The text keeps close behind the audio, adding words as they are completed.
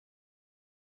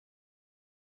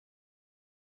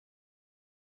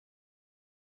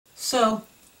So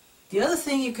the other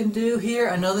thing you can do here,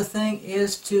 another thing,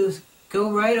 is to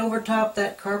go right over top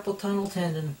that carpal tunnel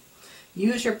tendon.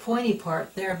 Use your pointy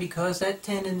part there because that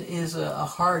tendon is a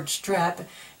hard strap,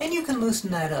 and you can loosen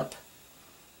that up.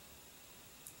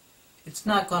 It's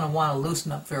not going to want to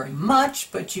loosen up very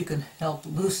much, but you can help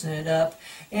loosen it up.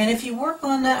 And if you work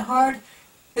on that hard,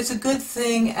 it's a good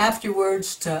thing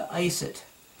afterwards to ice it,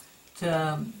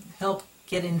 to help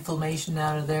get inflammation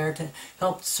out of there, to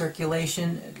help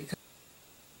circulation,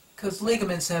 because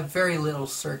ligaments have very little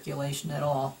circulation at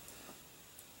all.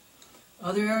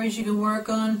 Other areas you can work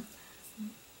on,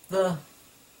 the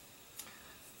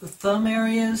thumb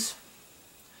areas,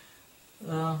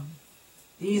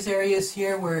 these areas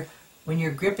here where when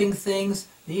you're gripping things,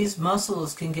 these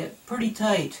muscles can get pretty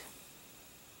tight.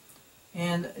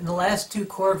 And in the last 2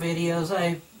 core videos,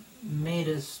 I made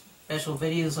special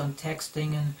videos on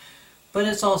texting, but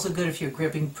it's also good if you're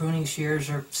gripping pruning shears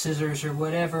or scissors or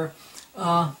whatever,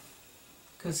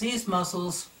 because these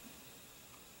muscles,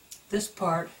 this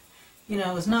part, you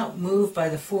know, is not moved by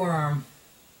the forearm.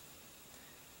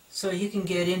 So you can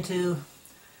get into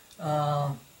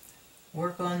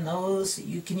work on those.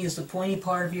 You can use the pointy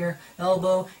part of your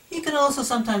elbow. You can also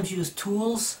sometimes use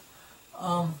tools.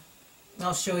 I'll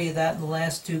show you that in the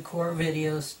last 2 core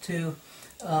videos too.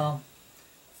 I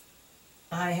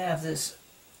have this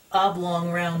oblong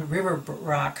round river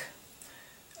rock,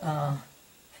 and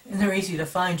they're easy to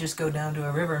find. Just go down to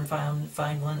a river and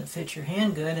find one that fits your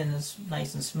hand good and is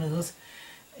nice and smooth.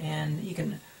 And you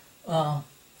can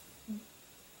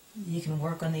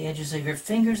work on the edges of your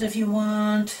fingers if you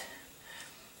want,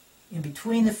 in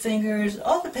between the fingers. It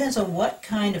all depends on what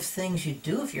kind of things you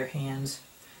do with your hands,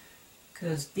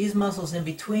 because these muscles in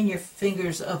between your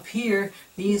fingers up here,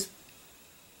 these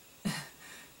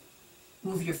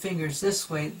move your fingers this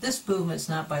way. This movement's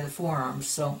not by the forearms,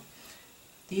 so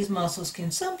these muscles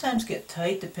can sometimes get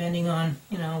tight depending on,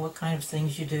 you know, what kind of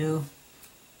things you do.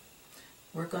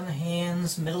 Work on the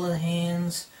hands, middle of the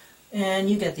hands,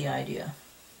 and you get the idea.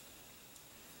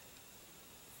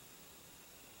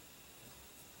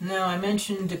 Now, I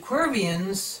mentioned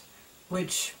decurvions,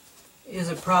 which is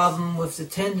a problem with the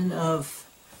tendon of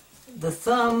the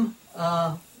thumb,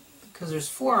 because there's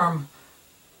forearm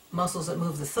muscles that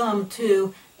move the thumb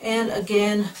too. And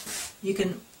again, you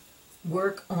can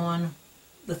work on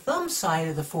the thumb side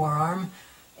of the forearm,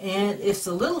 and if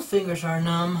the little fingers are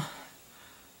numb,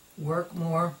 work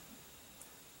more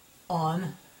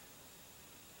on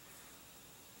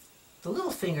the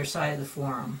little finger side of the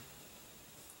forearm.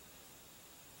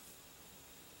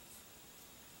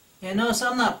 And notice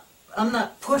I'm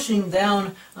not pushing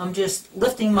down, I'm just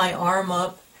lifting my arm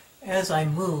up as I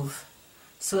move,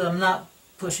 so that I'm not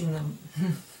pushing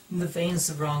the veins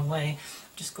the wrong way.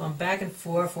 Just going back and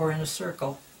forth or in a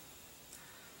circle.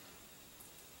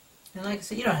 And like I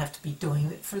said, you don't have to be doing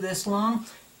it for this long,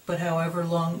 but however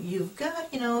long you've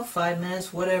got, you know, 5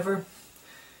 minutes, whatever.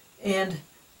 And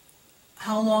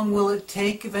how long will it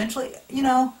take eventually? You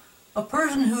know, a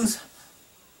person who's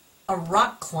a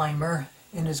rock climber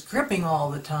and is gripping all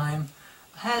the time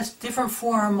has different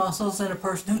forearm muscles than a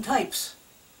person who types.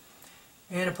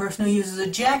 And a person who uses a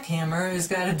jackhammer has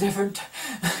got a different,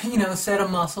 you know, set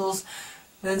of muscles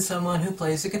than someone who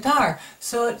plays the guitar.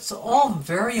 So it's all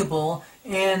variable,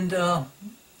 and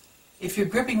if you're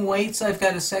gripping weights, I've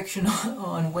got a section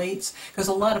on weights, because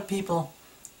a lot of people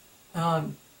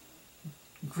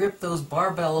grip those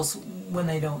barbells when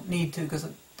they don't need to, because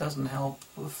it doesn't help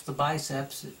with the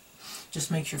biceps. It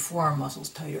just makes your forearm muscles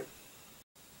tighter.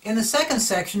 In the second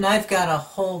section, I've got a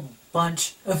whole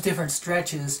bunch of different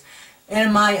stretches. And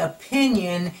in my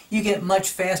opinion, you get much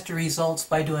faster results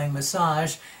by doing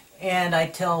massage, and I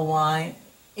tell why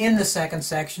in the second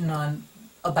section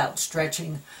about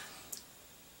stretching.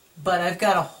 But I've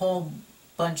got a whole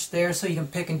bunch there, so you can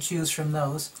pick and choose from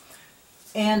those.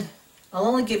 And I'll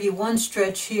only give you one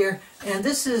stretch here, and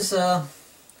this is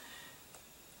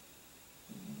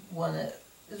one that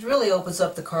really opens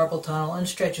up the carpal tunnel and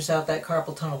stretches out that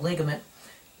carpal tunnel ligament.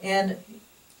 And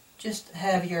just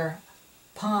have your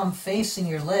palm facing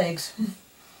your legs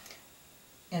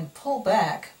and pull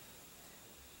back,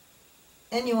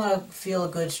 and you want to feel a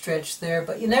good stretch there,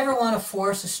 but you never want to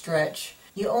force a stretch.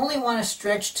 You only want to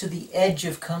stretch to the edge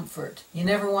of comfort. You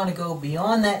never want to go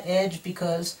beyond that edge,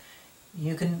 because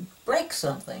you can break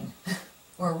something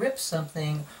or rip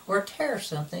something or tear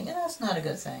something, and that's not a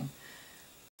good thing.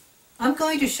 I'm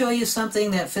going to show you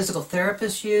something that physical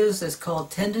therapists use that's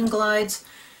called tendon glides.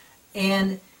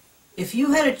 And if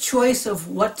you had a choice of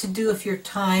what to do with your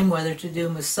time, whether to do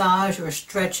massage or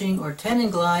stretching or tendon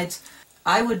glides,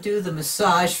 I would do the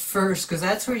massage first because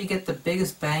that's where you get the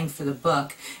biggest bang for the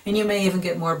buck. And you may even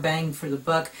get more bang for the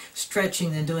buck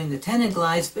stretching than doing the tendon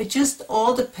glides. It just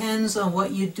all depends on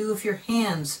what you do with your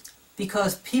hands,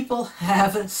 because people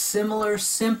have similar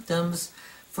symptoms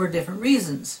for different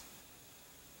reasons.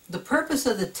 The purpose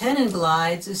of the tendon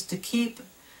glides is to keep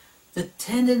the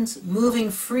tendons moving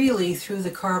freely through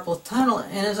the carpal tunnel.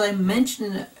 And as I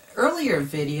mentioned in an earlier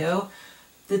video,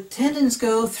 the tendons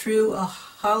go through a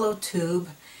hollow tube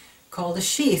called a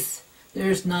sheath.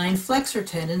 There's 9 flexor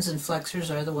tendons, and flexors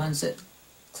are the ones that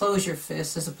close your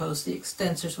fists as opposed to the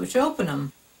extensors, which open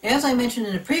them. As I mentioned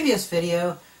in a previous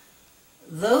video,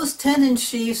 those tendon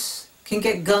sheaths can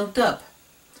get gunked up.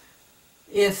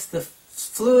 If the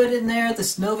fluid in there, the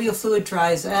synovial fluid,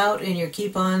 dries out and you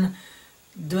keep on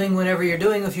doing whatever you're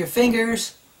doing with your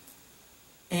fingers,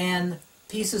 and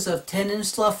pieces of tendon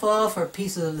slough off or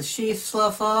pieces of the sheath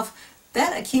slough off,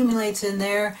 that accumulates in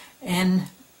there and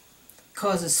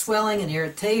causes swelling and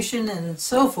irritation and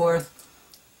so forth.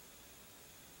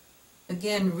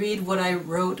 Again, read what I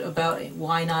wrote about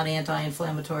why not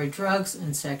anti-inflammatory drugs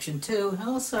in section 2, and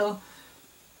also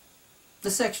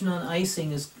the section on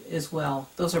icing as well.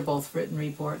 Those are both written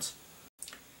reports.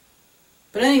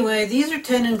 But anyway, these are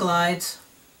tendon glides,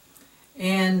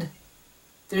 and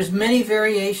there's many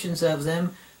variations of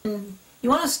them. And you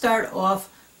want to start off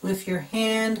with your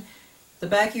hand, the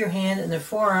back of your hand and the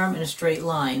forearm in a straight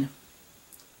line.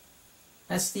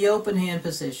 That's the open hand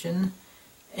position.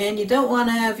 And you don't want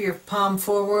to have your palm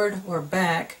forward or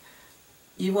back.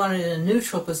 You want it in a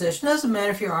neutral position. It doesn't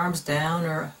matter if your arm's down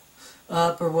or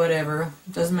up or whatever.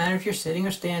 It doesn't matter if you're sitting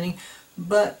or standing.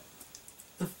 But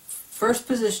the first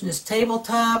position is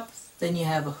tabletop, then you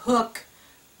have a hook,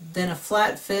 then a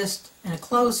flat fist, and a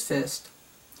closed fist.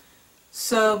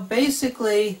 So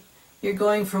basically, you're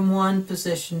going from one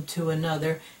position to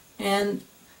another. And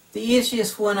the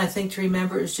easiest one, I think, to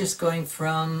remember is just going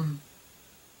from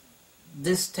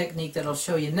this technique that I'll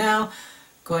show you now,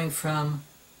 going from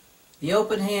the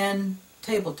open hand,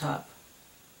 tabletop.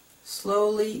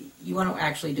 Slowly, you want to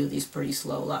actually do these pretty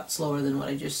slow, a lot slower than what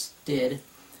I just did.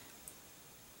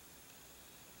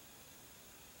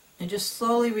 And just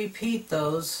slowly repeat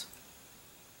those,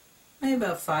 maybe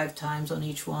about 5 times on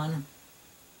each one.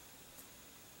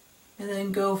 And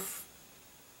then go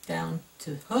down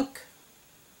to hook.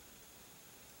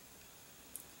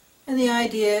 And the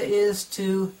idea is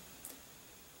to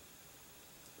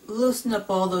loosen up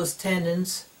all those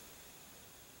tendons.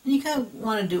 And you kind of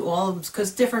want to do all of them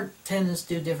because different tendons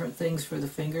do different things for the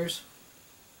fingers.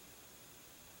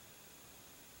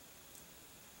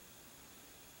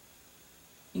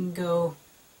 You can go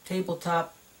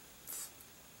tabletop,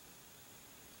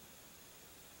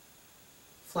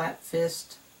 flat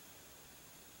fist,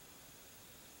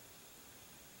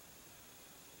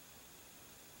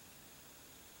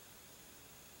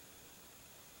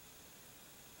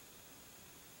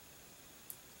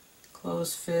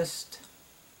 closed fist,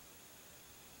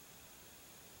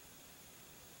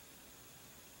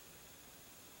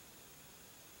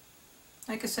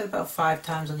 like I said, about 5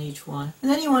 times on each one.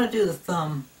 And then you want to do the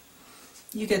thumb.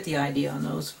 You get the idea on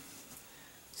those.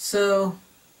 So,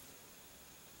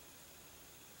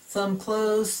 thumb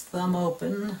closed, thumb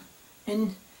open.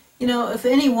 And, you know, if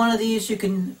any one of these you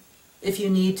can, if you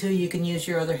need to, you can use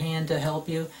your other hand to help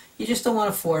you. You just don't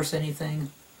want to force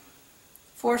anything.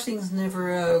 Forcing is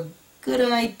never a good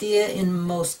idea in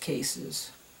most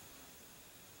cases.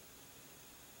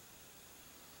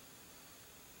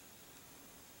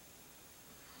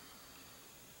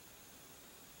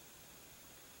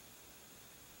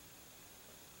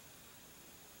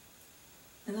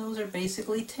 And those are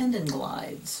basically tendon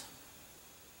glides.